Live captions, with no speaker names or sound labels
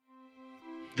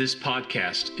This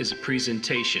podcast is a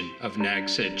presentation of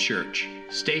Nags Head Church.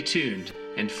 Stay tuned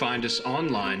and find us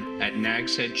online at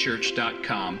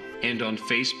nagsheadchurch.com and on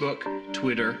Facebook,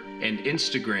 Twitter, and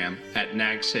Instagram at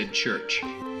Nags Head Church.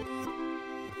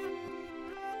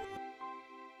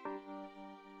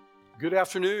 Good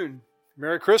afternoon.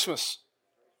 Merry Christmas.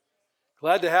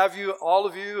 Glad to have you, all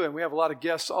of you, and we have a lot of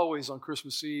guests always on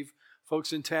Christmas Eve,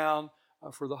 folks in town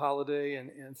for the holiday,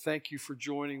 and thank you for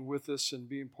joining with us and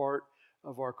being part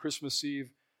of our Christmas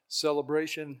Eve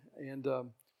celebration. And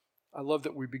I love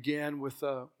that we began with,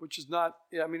 which is not,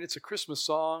 it's a Christmas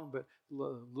song, but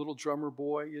Little Drummer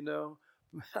Boy,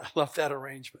 I love that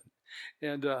arrangement.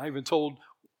 And I even told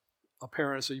a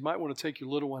parent, I said, you might want to take your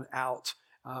little one out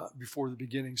before the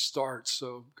beginning starts,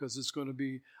 because it's going to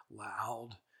be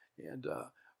loud. And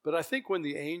but I think when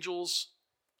the angels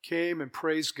came and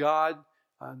praised God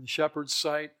on the shepherd's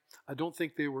site, I don't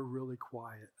think they were really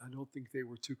quiet. I don't think they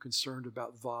were too concerned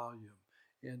about volume.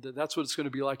 And that's what it's going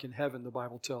to be like in heaven, the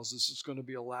Bible tells us. It's going to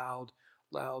be a loud,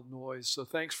 loud noise. So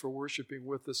thanks for worshiping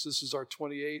with us. This is our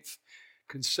 28th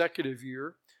consecutive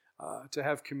year to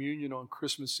have communion on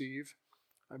Christmas Eve.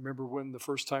 I remember when the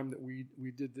first time that we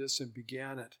did this and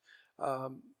began it.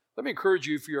 Let me encourage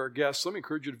you, if you're our guest, let me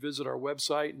encourage you to visit our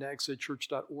website,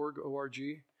 nagsheadchurch.org,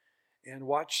 and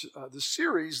watch the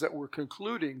series that we're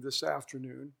concluding this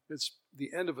afternoon. It's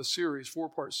the end of a series,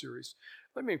 4-part series.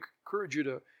 Let me encourage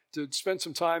you to spend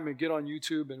some time and get on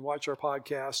YouTube and watch our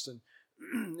podcast.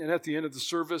 And at the end of the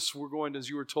service, we're going, as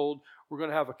you were told, we're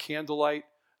going to have a candlelight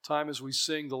time as we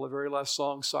sing the very last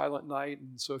song, Silent Night.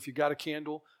 And so if you got a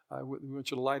candle, we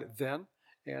want you to light it then.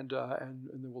 And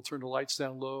then we'll turn the lights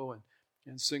down low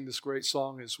and sing this great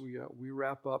song as we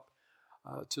wrap up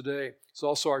today. It's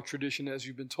also our tradition, as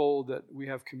you've been told, that we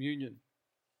have communion.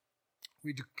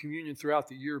 We do communion throughout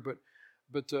the year, but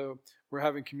we're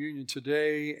having communion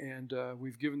today, and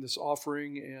we've given this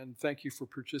offering, and thank you for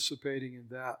participating in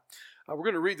that. We're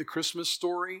going to read the Christmas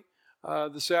story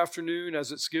this afternoon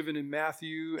as it's given in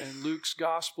Matthew and Luke's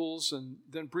Gospels, and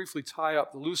then briefly tie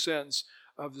up the loose ends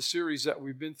of the series that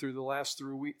we've been through the last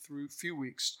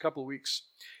couple of weeks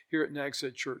here at Nags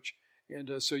Head Church.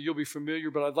 And so you'll be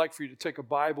familiar, but I'd like for you to take a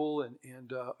Bible,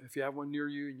 and if you have one near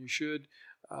you, and you should,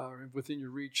 within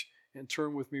your reach, and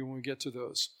turn with me when we get to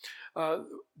those.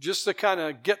 Just to kind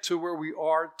of get to where we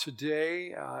are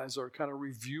today, as our kind of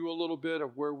review a little bit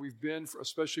of where we've been,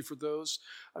 especially for those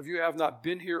of you who have not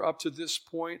been here up to this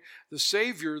point. The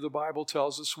Savior, the Bible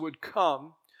tells us, would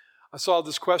come. I saw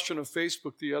this question on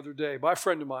Facebook the other day by a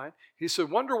friend of mine. He said,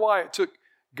 wonder why it took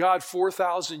God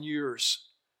 4,000 years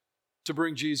to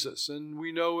bring Jesus. And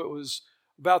we know it was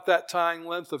about that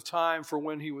length of time for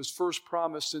when he was first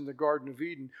promised in the Garden of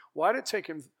Eden. Why did it take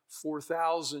him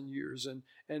 4,000 years?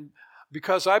 And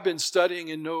because I've been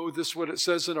studying and know this, what it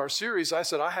says in our series, I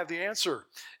said, I have the answer.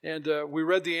 And we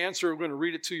read the answer. I'm going to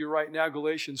read it to you right now,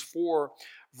 Galatians 4,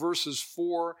 verses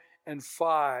 4 and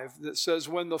 5, that says,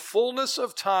 when the fullness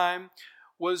of time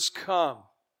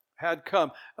had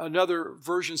come. Another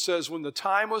version says, when the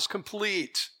time was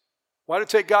complete. Why did it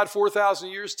take God 4,000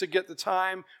 years to get the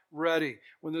time ready?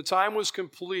 When the time was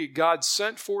complete, God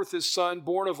sent forth his Son,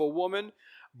 born of a woman,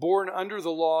 born under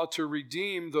the law, to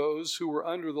redeem those who were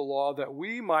under the law, that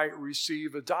we might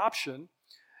receive adoption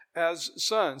as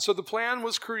sons. So the plan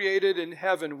was created in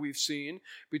heaven, we've seen,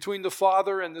 between the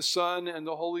Father and the Son and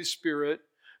the Holy Spirit,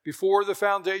 before the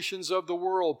foundations of the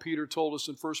world, Peter told us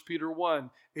in 1 Peter 1,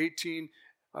 18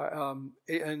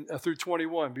 through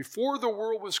 21. Before the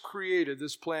world was created,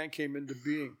 this plan came into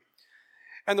being.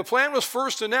 And the plan was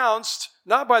first announced,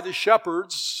 not by the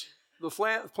shepherds. The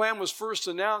plan was first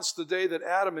announced the day that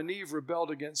Adam and Eve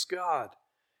rebelled against God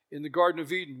in the Garden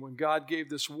of Eden, when God gave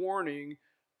this warning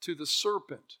to the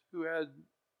serpent who had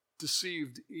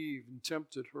deceived Eve and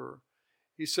tempted her.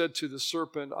 He said to the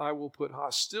serpent, I will put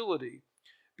hostility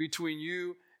between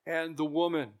you and the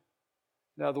woman.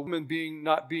 Now, the woman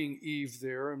not being Eve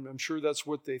there, and I'm sure that's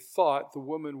what they thought. The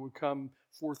woman would come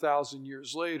 4,000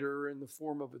 years later in the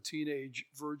form of a teenage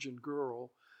virgin girl.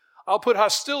 I'll put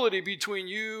hostility between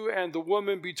you and the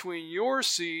woman, between your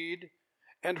seed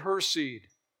and her seed.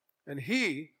 And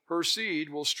he, her seed,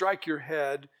 will strike your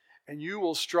head, and you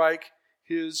will strike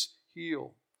his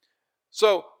heel.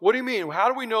 So, what do you mean?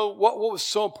 How do we know what was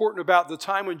so important about the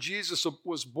time when Jesus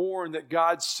was born that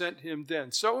God sent him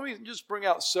then? So let me just bring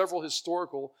out several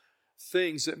historical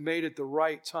things that made it the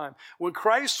right time. When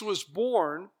Christ was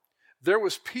born, there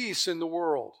was peace in the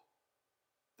world.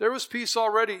 There was peace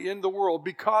already in the world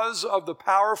because of the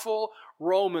powerful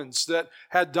Romans that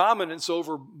had dominance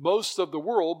over most of the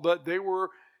world, but they were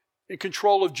in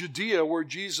control of Judea where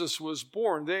Jesus was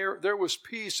born. There was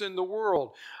peace in the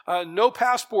world. No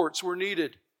passports were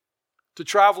needed to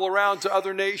travel around to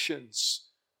other nations.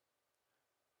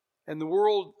 And the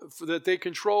world that they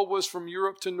controlled was from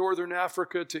Europe to northern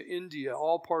Africa to India,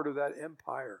 all part of that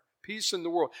empire. Peace in the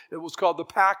world. It was called the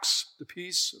Pax, the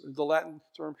peace, the Latin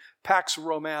term, Pax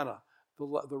Romana,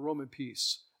 the Roman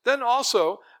peace. Then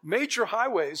also, major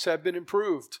highways have been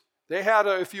improved. They had,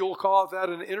 if you'll call it that,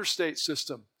 an interstate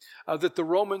system that the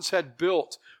Romans had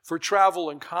built for travel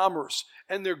and commerce.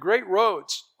 And they're great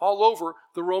roads all over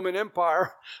the Roman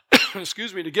Empire,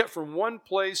 excuse me, to get from one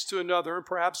place to another. And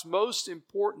perhaps most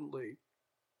importantly,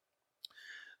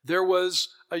 there was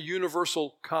a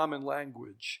universal common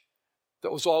language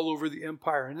that was all over the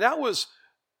empire. And that was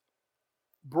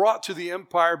brought to the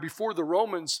empire before the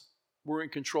Romans were in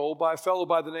control by a fellow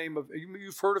by the name of,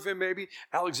 you've heard of him maybe,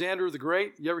 Alexander the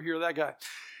Great. You ever hear of that guy?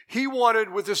 He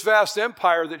wanted, with this vast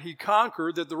empire that he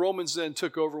conquered, that the Romans then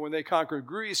took over when they conquered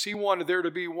Greece, he wanted there to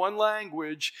be one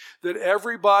language that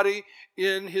everybody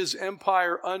in his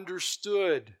empire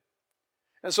understood.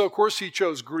 And so, of course, he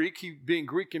chose Greek, he being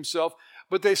Greek himself.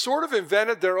 But they sort of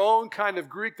invented their own kind of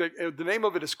Greek. The name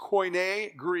of it is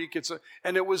Koine Greek.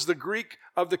 And it was the Greek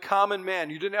of the common man.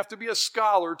 You didn't have to be a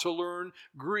scholar to learn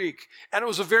Greek. And it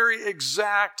was a very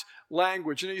exact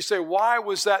language. And you say, why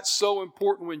was that so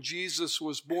important when Jesus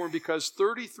was born? Because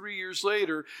 33 years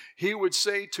later, he would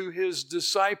say to his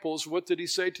disciples, what did he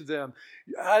say to them?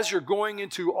 As you're going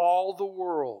into all the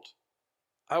world,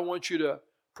 I want you to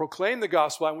proclaim the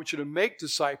gospel. I want you to make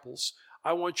disciples.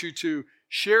 I want you to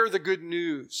share the good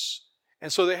news.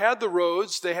 And so they had the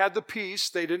roads, they had the peace,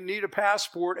 they didn't need a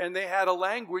passport, and they had a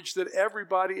language that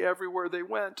everybody, everywhere they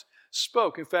went,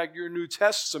 spoke. In fact, your New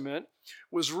Testament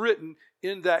was written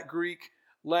in that Greek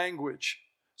language.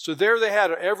 So there they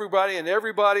had everybody, and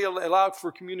everybody allowed for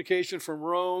communication from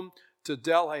Rome to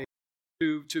Delhi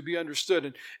to be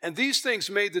understood. And these things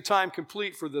made the time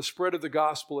complete for the spread of the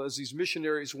gospel as these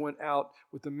missionaries went out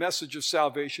with the message of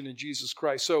salvation in Jesus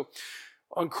Christ. So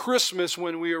on Christmas,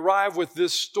 when we arrive with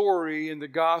this story in the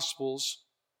Gospels,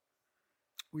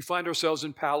 we find ourselves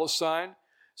in Palestine,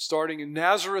 starting in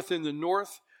Nazareth in the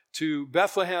north to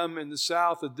Bethlehem in the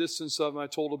south, a distance of, I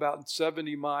told about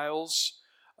 70 miles,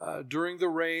 during the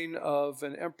reign of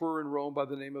an emperor in Rome by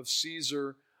the name of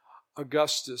Caesar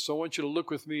Augustus. So I want you to look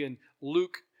with me in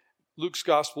Luke's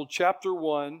Gospel, chapter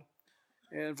 1,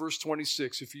 and verse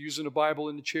 26. If you're using a Bible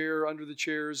in the chair, under the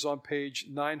chairs on page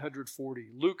 940.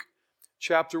 Luke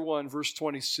chapter 1, verse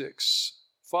 26.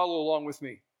 Follow along with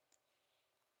me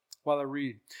while I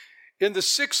read. In the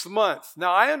 6th month.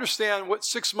 Now, I understand what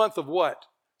 6th month of what?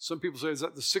 Some people say, is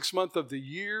that the 6th month of the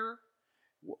year?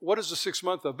 What is the 6th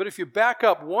month of? But if you back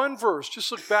up one verse,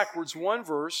 just look backwards one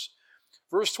verse,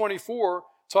 verse 24,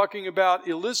 talking about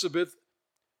Elizabeth,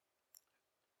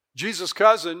 Jesus'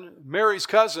 cousin, Mary's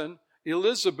cousin,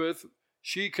 Elizabeth,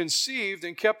 she conceived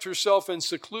and kept herself in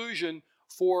seclusion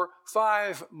for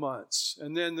 5 months.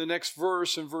 And then the next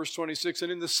verse in verse 26,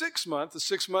 and in the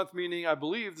 6th month meaning, I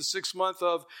believe, the 6th month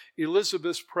of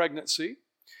Elizabeth's pregnancy,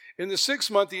 in the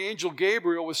 6th month, the angel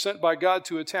Gabriel was sent by God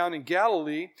to a town in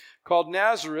Galilee called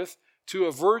Nazareth to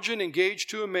a virgin engaged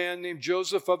to a man named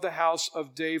Joseph of the house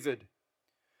of David.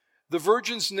 The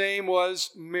virgin's name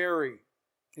was Mary.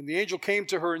 And the angel came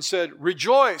to her and said,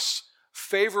 "Rejoice,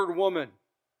 favored woman.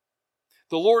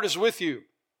 The Lord is with you."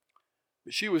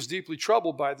 But she was deeply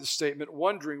troubled by this statement,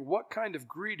 wondering what kind of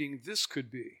greeting this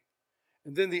could be.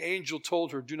 And then the angel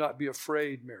told her, "Do not be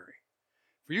afraid, Mary,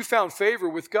 for you found favor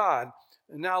with God.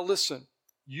 And now listen,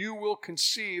 you will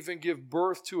conceive and give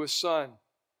birth to a son,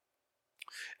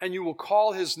 and you will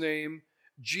call his name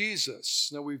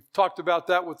Jesus." Now we've talked about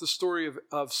that with the story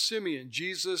of Simeon.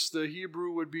 Jesus, the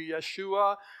Hebrew would be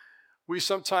Yeshua. We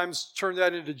sometimes turn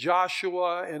that into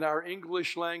Joshua in our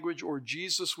English language, or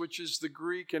Jesus, which is the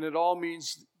Greek, and it all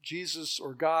means Jesus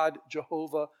or God,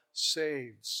 Jehovah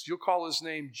saves. You'll call his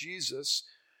name Jesus,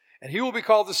 and he will be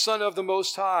called the Son of the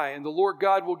Most High, and the Lord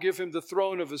God will give him the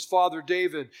throne of his father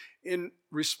David in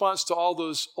response to all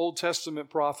those Old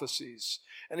Testament prophecies.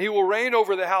 And he will reign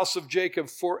over the house of Jacob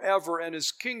forever, and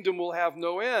his kingdom will have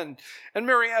no end. And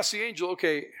Mary asked the angel,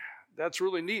 okay, that's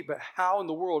really neat, but how in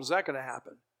the world is that going to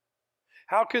happen?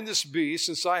 How can this be,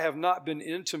 since I have not been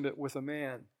intimate with a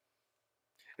man?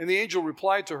 And the angel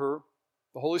replied to her,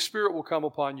 "The Holy Spirit will come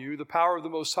upon you. The power of the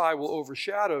Most High will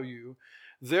overshadow you.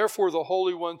 Therefore, the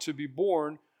Holy One to be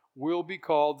born will be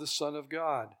called the Son of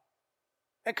God.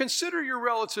 And consider your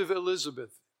relative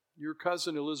Elizabeth, your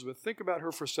cousin Elizabeth. Think about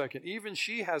her for a second. Even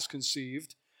she has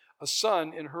conceived a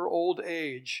son in her old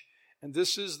age, and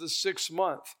this is the 6th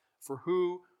month for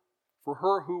for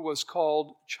her who was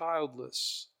called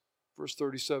childless. Verse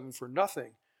 37, for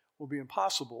nothing will be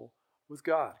impossible with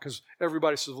God. Because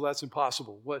everybody says, well, that's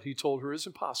impossible. What he told her is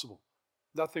impossible.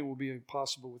 Nothing will be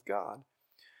impossible with God.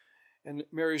 And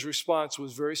Mary's response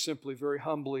was very simply, very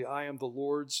humbly, I am the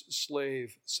Lord's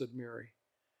slave, said Mary.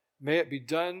 May it be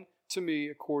done to me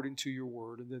according to your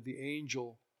word. And then the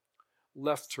angel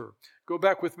left her. Go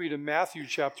back with me to Matthew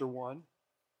chapter 1.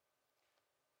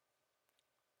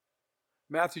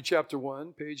 Matthew chapter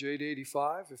 1, page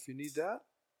 885, if you need that.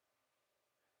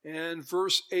 And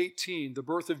verse 18, the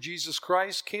birth of Jesus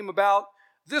Christ came about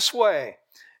this way.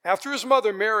 After his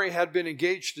mother Mary had been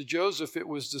engaged to Joseph, it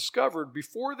was discovered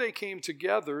before they came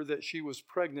together that she was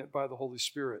pregnant by the Holy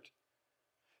Spirit.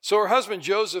 So her husband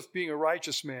Joseph, being a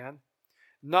righteous man,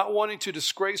 not wanting to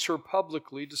disgrace her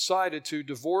publicly, decided to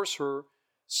divorce her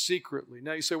secretly.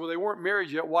 Now you say, well, they weren't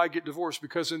married yet. Why get divorced?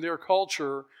 Because in their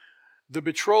culture, the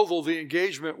betrothal, the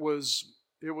engagement was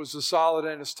as solid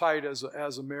and as tight as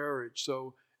a marriage.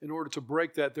 So in order to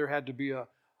break that, there had to be a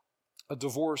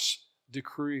divorce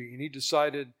decree. And he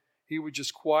decided he would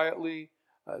just quietly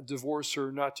divorce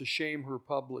her, not to shame her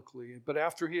publicly. But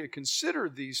after he had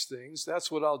considered these things,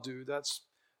 that's what I'll do.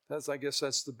 I guess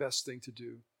that's the best thing to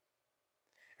do.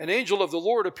 An angel of the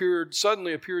Lord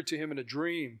suddenly appeared to him in a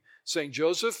dream, saying,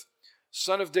 Joseph,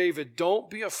 son of David, don't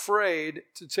be afraid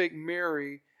to take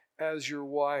Mary as your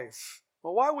wife.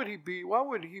 Well, why would he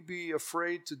be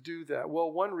afraid to do that?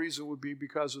 Well, one reason would be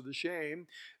because of the shame,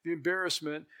 the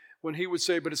embarrassment, when he would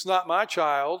say, but it's not my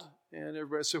child. And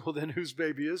everybody said, well, then whose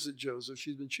baby is it, Joseph?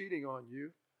 She's been cheating on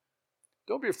you.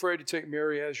 Don't be afraid to take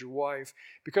Mary as your wife,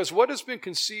 because what has been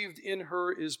conceived in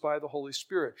her is by the Holy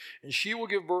Spirit. And she will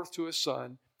give birth to a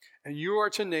son, and you are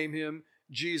to name him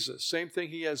Jesus. Same thing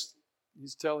he's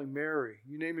telling Mary.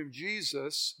 You name him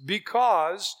Jesus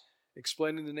because,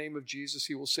 explaining the name of Jesus,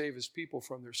 he will save his people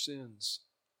from their sins.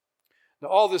 Now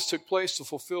all this took place to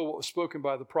fulfill what was spoken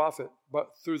by the prophet, by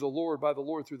the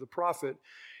Lord through the prophet.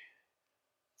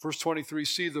 Verse 23,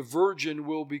 see, the virgin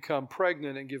will become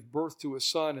pregnant and give birth to a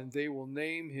son, and they will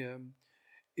name him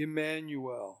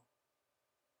Emmanuel.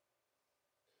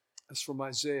 That's from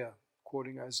Isaiah,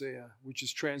 quoting Isaiah, which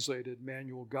is translated,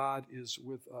 Emmanuel, God is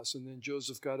with us. And then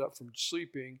Joseph got up from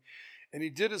sleeping, and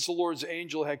he did as the Lord's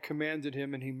angel had commanded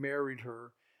him, and he married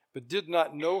her, but did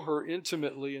not know her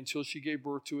intimately until she gave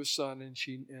birth to a son,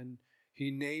 and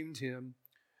he named him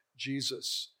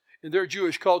Jesus. In their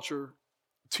Jewish culture,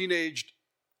 teenaged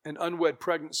and unwed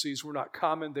pregnancies were not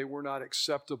common. They were not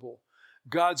acceptable.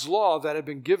 God's law that had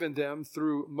been given them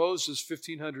through Moses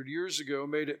 1,500 years ago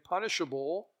made it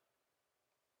punishable.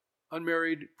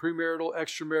 Unmarried, premarital,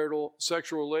 extramarital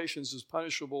sexual relations is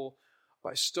punishable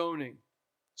by stoning.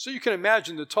 So you can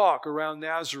imagine the talk around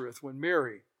Nazareth when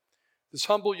Mary, this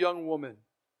humble young woman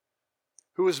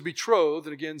who was betrothed,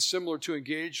 and again similar to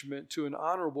engagement, to an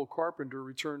honorable carpenter,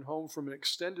 returned home from an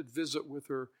extended visit with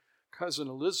her cousin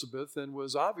Elizabeth and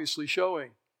was obviously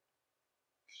showing.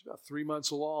 She's about 3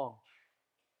 months along.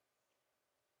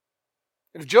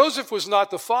 And if Joseph was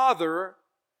not the father,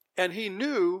 and he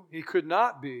knew he could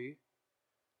not be,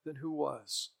 then who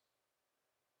was?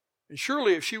 And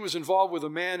surely if she was involved with a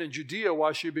man in Judea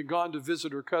while she had been gone to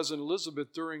visit her cousin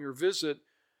Elizabeth during her visit,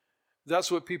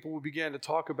 that's what people began to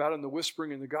talk about in the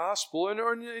whispering in the gospel. And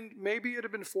maybe it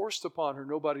had been forced upon her.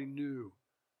 Nobody knew.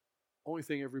 Only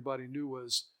thing everybody knew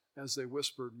was, as they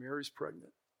whispered, Mary's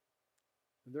pregnant.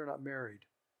 And they're not married.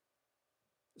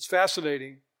 It's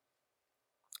fascinating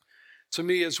to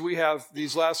me as we have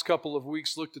these last couple of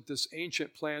weeks looked at this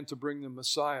ancient plan to bring the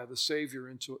Messiah, the Savior,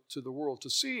 into the world, to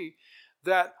see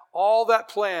that all that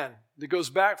plan that goes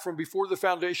back from before the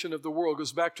foundation of the world,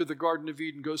 goes back to the Garden of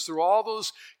Eden, goes through all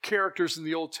those characters in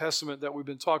the Old Testament that we've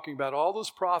been talking about, all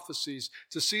those prophecies,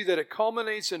 to see that it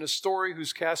culminates in a story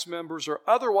whose cast members are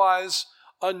otherwise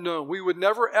unknown. We would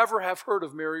never, ever have heard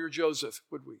of Mary or Joseph,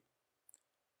 would we?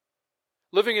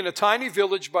 Living in a tiny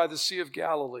village by the Sea of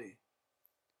Galilee.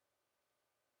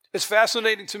 It's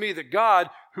fascinating to me that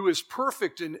God, who is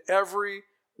perfect in every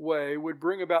way, would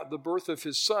bring about the birth of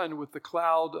his son with the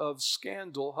cloud of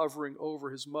scandal hovering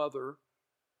over his mother,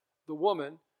 the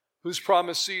woman whose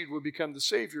promised seed would become the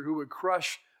Savior who would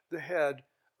crush the head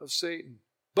of Satan.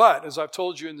 But, as I've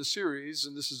told you in the series,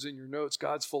 and this is in your notes,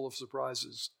 God's full of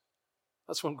surprises.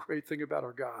 That's one great thing about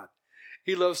our God.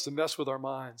 He loves to mess with our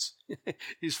minds.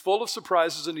 He's full of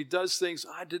surprises, and he does things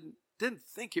I didn't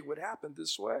think it would happen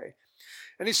this way.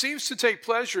 And he seems to take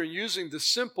pleasure in using the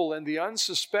simple and the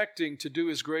unsuspecting to do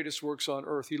his greatest works on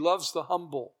earth. He loves the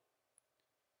humble.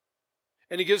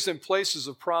 And he gives them places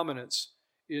of prominence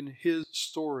in his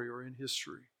story or in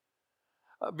history.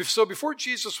 So before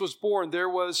Jesus was born, there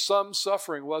was some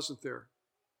suffering, wasn't there?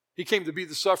 He came to be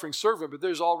the suffering servant, but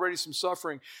there's already some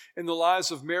suffering in the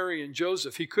lives of Mary and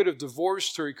Joseph. He could have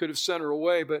divorced her. He could have sent her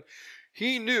away, but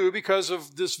he knew because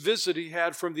of this visit he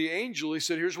had from the angel. He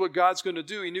said, here's what God's going to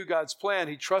do. He knew God's plan.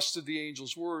 He trusted the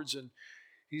angel's words, and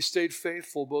he stayed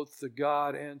faithful both to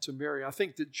God and to Mary. I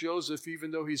think that Joseph,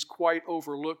 even though he's quite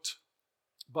overlooked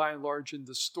by and large in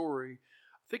the story,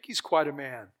 I think he's quite a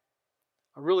man.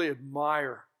 I really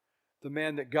admire the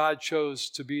man that God chose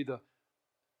to be the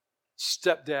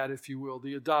stepdad, if you will,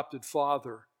 the adopted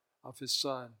father of his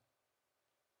son.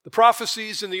 The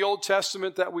prophecies in the Old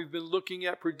Testament that we've been looking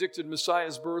at predicted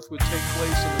Messiah's birth would take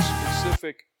place in a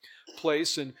specific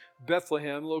place in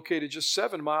Bethlehem, located just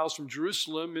 7 miles from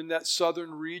Jerusalem in that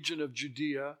southern region of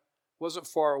Judea. Wasn't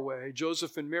far away.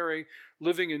 Joseph and Mary,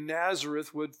 living in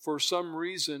Nazareth, would for some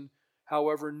reason,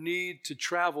 however, need to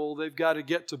travel. They've got to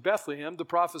get to Bethlehem. The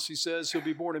prophecy says he'll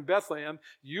be born in Bethlehem.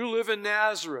 You live in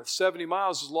Nazareth. 70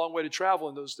 miles is a long way to travel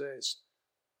in those days.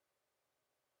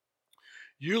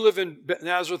 You live in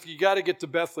Nazareth. You got to get to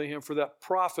Bethlehem for that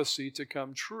prophecy to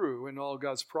come true, and all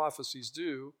God's prophecies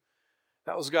do.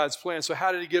 That was God's plan. So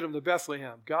how did he get him to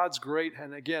Bethlehem? God's great,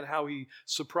 and again, how he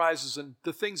surprises and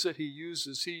the things that he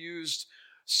uses. He used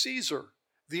Caesar,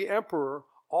 the emperor,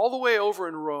 all the way over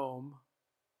in Rome,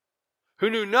 who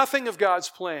knew nothing of God's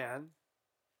plan,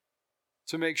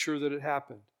 to make sure that it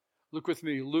happened. Look with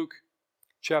me, Luke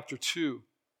chapter 2,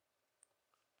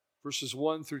 verses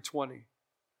 1 through 20.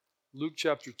 Luke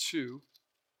chapter 2.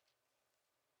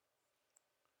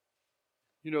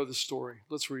 You know the story.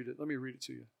 Let's read it. Let me read it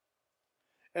to you.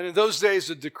 And in those days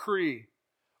a decree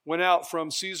went out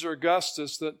from Caesar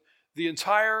Augustus that the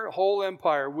entire whole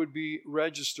empire would be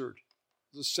registered.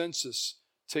 The census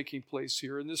taking place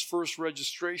here. And this first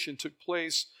registration took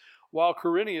place while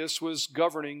Quirinius was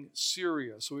governing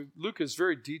Syria. So Luke is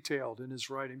very detailed in his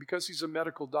writing because he's a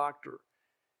medical doctor.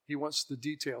 He wants the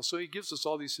details. So he gives us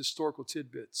all these historical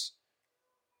tidbits.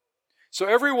 So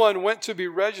everyone went to be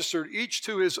registered, each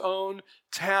to his own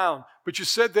town. But you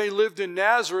said they lived in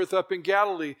Nazareth up in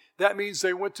Galilee. That means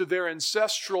they went to their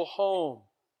ancestral home.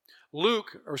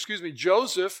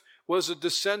 Joseph was a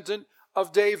descendant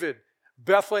of David.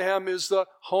 Bethlehem is the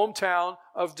hometown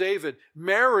of David.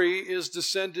 Mary is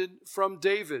descended from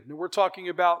David. And we're talking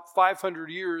about 500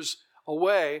 years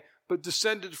away, but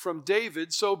descended from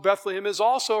David. So Bethlehem is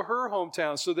also her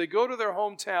hometown. So they go to their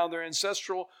hometown, their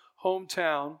ancestral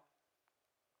hometown,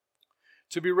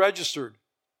 to be registered.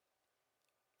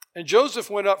 And Joseph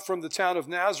went up from the town of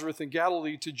Nazareth in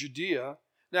Galilee to Judea.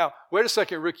 Now, wait a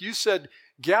second, Rick. You said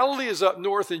Galilee is up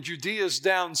north and Judea is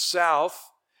down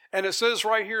south. And it says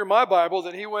right here in my Bible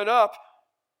that he went up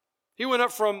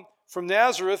from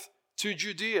Nazareth to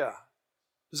Judea.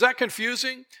 Is that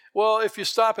confusing? Well, if you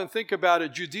stop and think about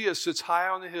it, Judea sits high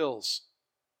on the hills,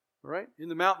 right? In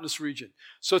the mountainous region.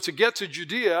 So to get to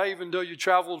Judea, even though you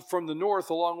traveled from the north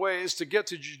a long ways, to get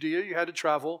to Judea, you had to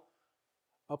travel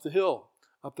up the hill,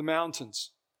 up the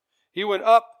mountains. He went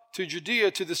up to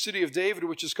Judea to the city of David,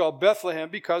 which is called Bethlehem,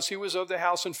 because he was of the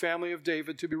house and family of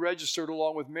David, to be registered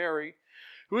along with Mary,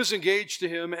 who was engaged to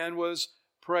him and was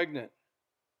pregnant.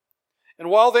 And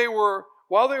while they were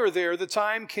there, the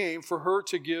time came for her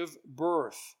to give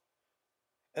birth.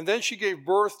 And then she gave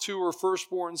birth to her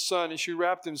firstborn son, and she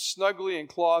wrapped him snugly in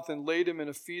cloth and laid him in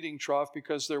a feeding trough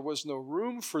because there was no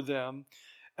room for them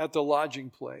at the lodging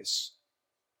place.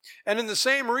 And in the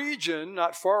same region,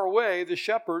 not far away, the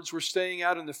shepherds were staying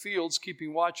out in the fields,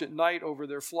 keeping watch at night over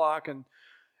their flock. And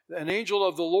an angel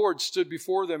of the Lord stood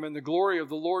before them, and the glory of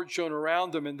the Lord shone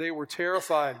around them, and they were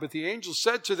terrified. But the angel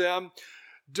said to them,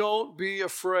 "Don't be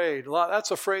afraid."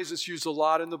 That's a phrase that's used a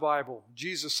lot in the Bible.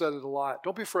 Jesus said it a lot.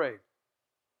 Don't be afraid.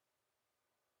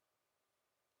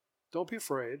 Don't be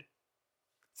afraid.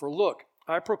 For look,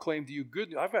 I proclaim to you good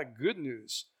news. I've got good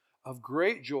news of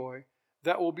great joy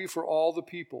that will be for all the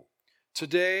people.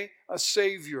 Today, a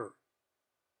Savior,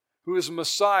 who is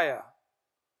Messiah,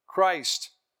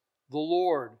 Christ, the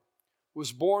Lord,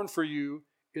 was born for you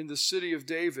in the city of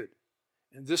David.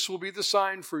 And this will be the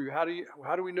sign for you. How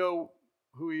do we know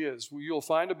who he is? Well, you'll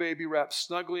find a baby wrapped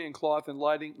snugly in cloth and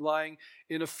lying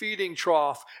in a feeding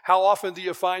trough. How often do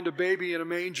you find a baby in a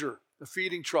manger, a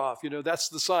feeding trough? That's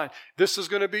the sign. This is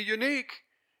going to be unique.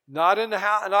 Not in a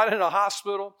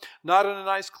hospital, not in a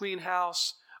nice clean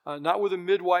house, not with a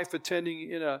midwife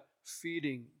attending in a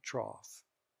feeding trough.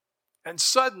 And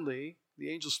suddenly, the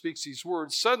angel speaks these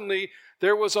words, suddenly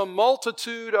there was a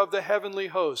multitude of the heavenly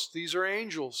host. These are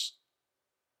angels.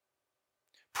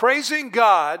 Praising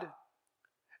God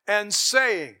and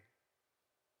saying,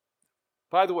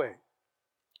 by the way,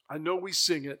 I know we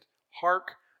sing it,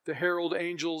 "Hark the herald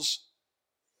angels,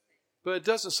 but it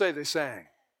doesn't say they sang.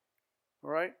 All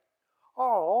right?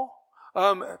 Oh.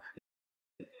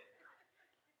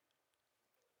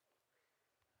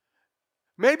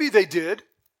 Maybe they did,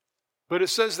 but it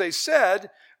says they said,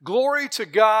 "Glory to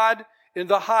God in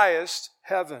the highest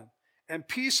heaven, and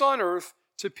peace on earth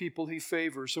to people he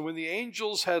favors." And when the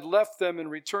angels had left them and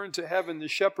returned to heaven, the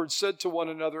shepherds said to one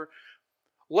another,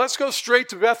 "Let's go straight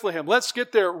to Bethlehem. Let's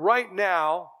get there right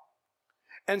now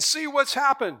and see what's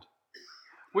happened,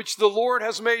 which the Lord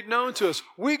has made known to us."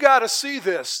 We got to see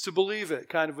this to believe it,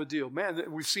 kind of a deal.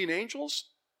 Man, we've seen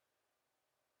angels.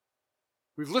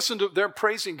 We've listened to them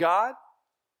praising God.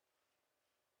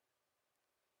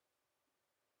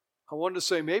 I wanted to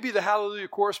say maybe the Hallelujah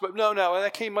chorus, but no,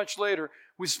 that came much later.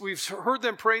 We've heard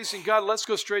them praising God. Let's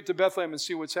go straight to Bethlehem and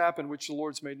see what's happened, which the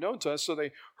Lord's made known to us. So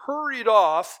they hurried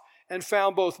off and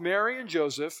found both Mary and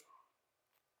Joseph.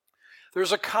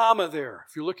 There's a comma there.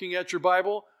 If you're looking at your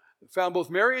Bible, found both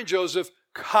Mary and Joseph,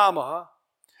 comma,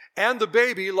 and the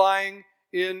baby lying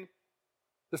in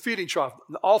the feeding trough.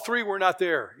 All three were not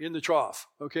there in the trough,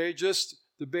 okay? Just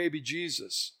the baby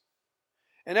Jesus.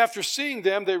 And after seeing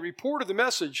them, they reported the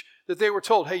message that they were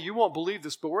told. "Hey, you won't believe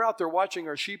this, but we're out there watching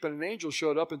our sheep, and an angel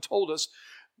showed up and told us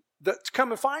that to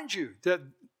come and find you, that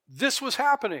this was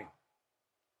happening."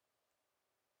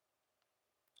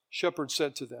 Shepherds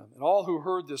said to them, and all who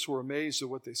heard this were amazed at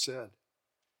what they said.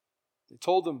 They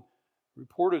told them,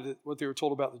 reported it, what they were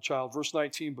told about the child. Verse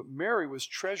 19, "But Mary was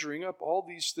treasuring up all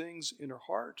these things in her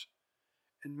heart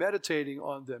and meditating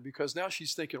on them," because now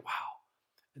she's thinking, wow,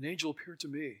 an angel appeared to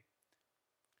me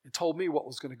and told me what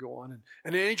was going to go on.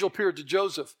 And an angel appeared to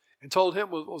Joseph and told him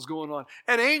what was going on.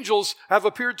 And angels have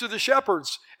appeared to the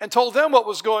shepherds and told them what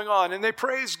was going on. And they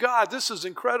praised God. This is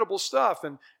incredible stuff.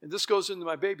 And this goes into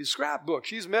my baby's scrapbook.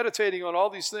 She's meditating on all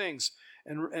these things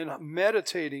and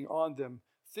meditating on them,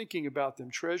 thinking about them,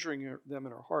 treasuring them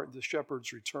in her heart. The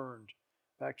shepherds returned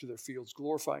back to their fields,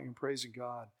 glorifying and praising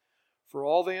God for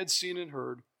all they had seen and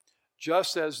heard,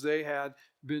 just as they had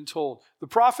been told. The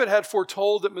prophet had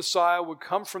foretold that Messiah would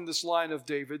come from this line of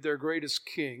David, their greatest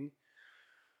king.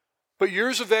 But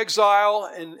years of exile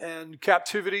and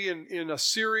captivity in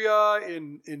Assyria,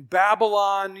 in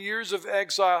Babylon, years of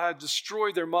exile had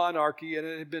destroyed their monarchy, and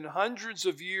it had been hundreds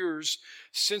of years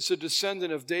since a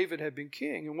descendant of David had been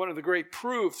king. And one of the great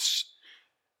proofs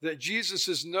that Jesus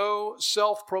is no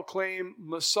self-proclaimed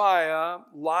Messiah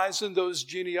lies in those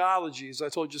genealogies. I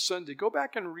told you Sunday, go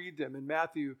back and read them in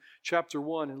Matthew chapter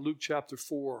 1 and Luke chapter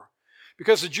 4.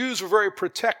 Because the Jews were very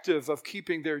protective of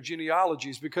keeping their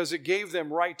genealogies because it gave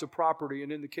them right to property.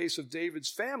 And in the case of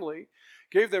David's family,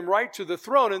 gave them right to the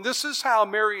throne. And this is how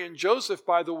Mary and Joseph,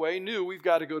 by the way, knew we've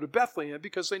got to go to Bethlehem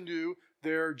because they knew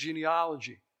their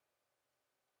genealogy.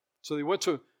 So they went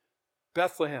to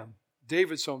Bethlehem,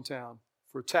 David's hometown,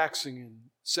 for taxing and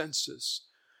census.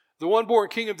 The one-born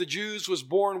king of the Jews was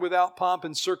born without pomp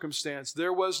and circumstance.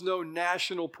 There was no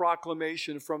national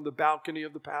proclamation from the balcony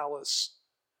of the palace.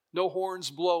 No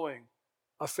horns blowing,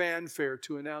 a fanfare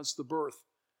to announce the birth.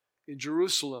 In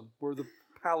Jerusalem, where the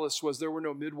palace was, there were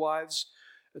no midwives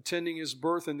attending his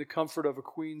birth in the comfort of a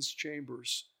queen's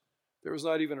chambers. There was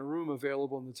not even a room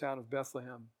available in the town of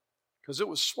Bethlehem because it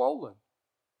was swollen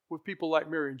with people like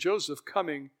Mary and Joseph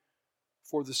coming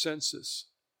for the census.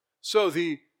 So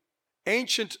the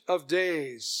Ancient of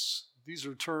Days, these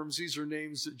are terms, these are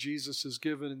names that Jesus has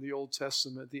given in the Old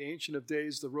Testament. The Ancient of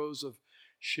Days, the Rose of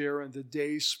Sharon, the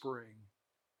Day Spring,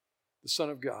 the Son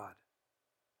of God,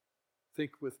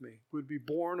 think with me, would be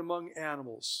born among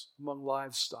animals, among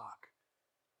livestock,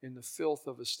 in the filth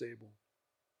of a stable.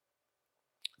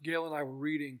 Gail and I were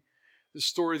reading the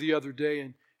story the other day,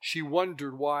 and she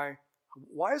wondered why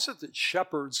is it that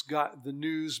shepherds got the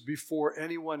news before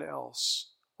anyone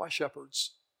else? Why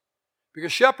shepherds?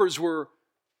 Because shepherds were,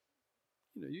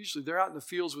 usually they're out in the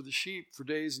fields with the sheep for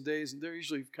days and days, and they're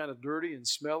usually kind of dirty and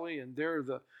smelly, and they're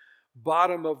the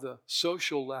bottom of the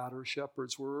social ladder,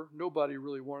 shepherds were. Nobody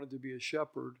really wanted to be a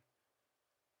shepherd.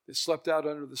 They slept out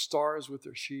under the stars with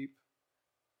their sheep.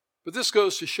 But this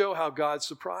goes to show how God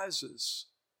surprises.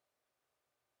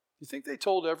 You think they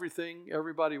told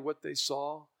everybody what they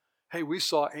saw? Hey, we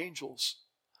saw angels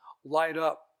light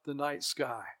up the night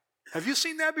sky. Have you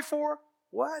seen that before?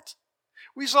 What?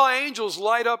 We saw angels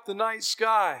light up the night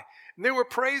sky, and they were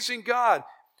praising God.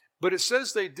 But it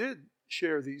says they did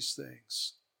share these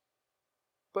things.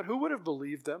 But who would have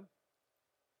believed them?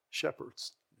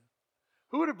 Shepherds.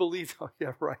 Who would have believed? Oh,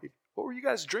 yeah, right. What were you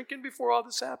guys drinking before all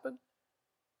this happened?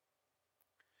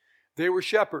 They were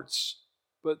shepherds.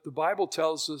 But the Bible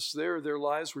tells us their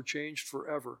lives were changed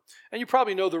forever. And you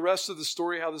probably know the rest of the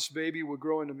story, how this baby would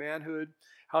grow into manhood,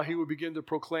 how he would begin to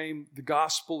proclaim the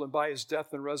gospel and by his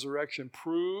death and resurrection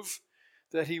prove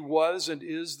that he was and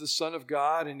is the Son of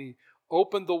God, and he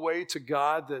opened the way to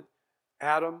God that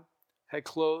Adam had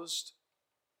closed.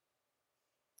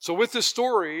 So with this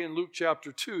story in Luke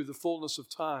chapter 2, the fullness of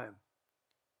time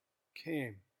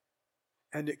came.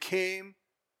 And it came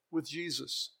with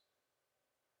Jesus,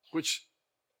 which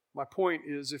my point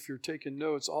is, if you're taking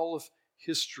notes, all of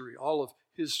history, all of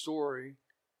his story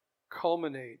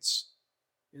culminates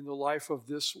in the life of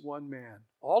this one man.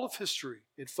 All of history,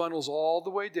 it funnels all the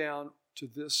way down to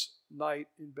this night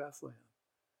in Bethlehem.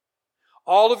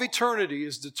 All of eternity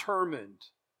is determined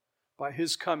by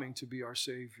his coming to be our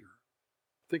Savior.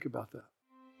 Think about that.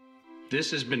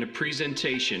 This has been a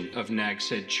presentation of Nags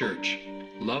Head Church.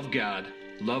 Love God,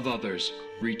 love others,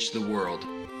 reach the world.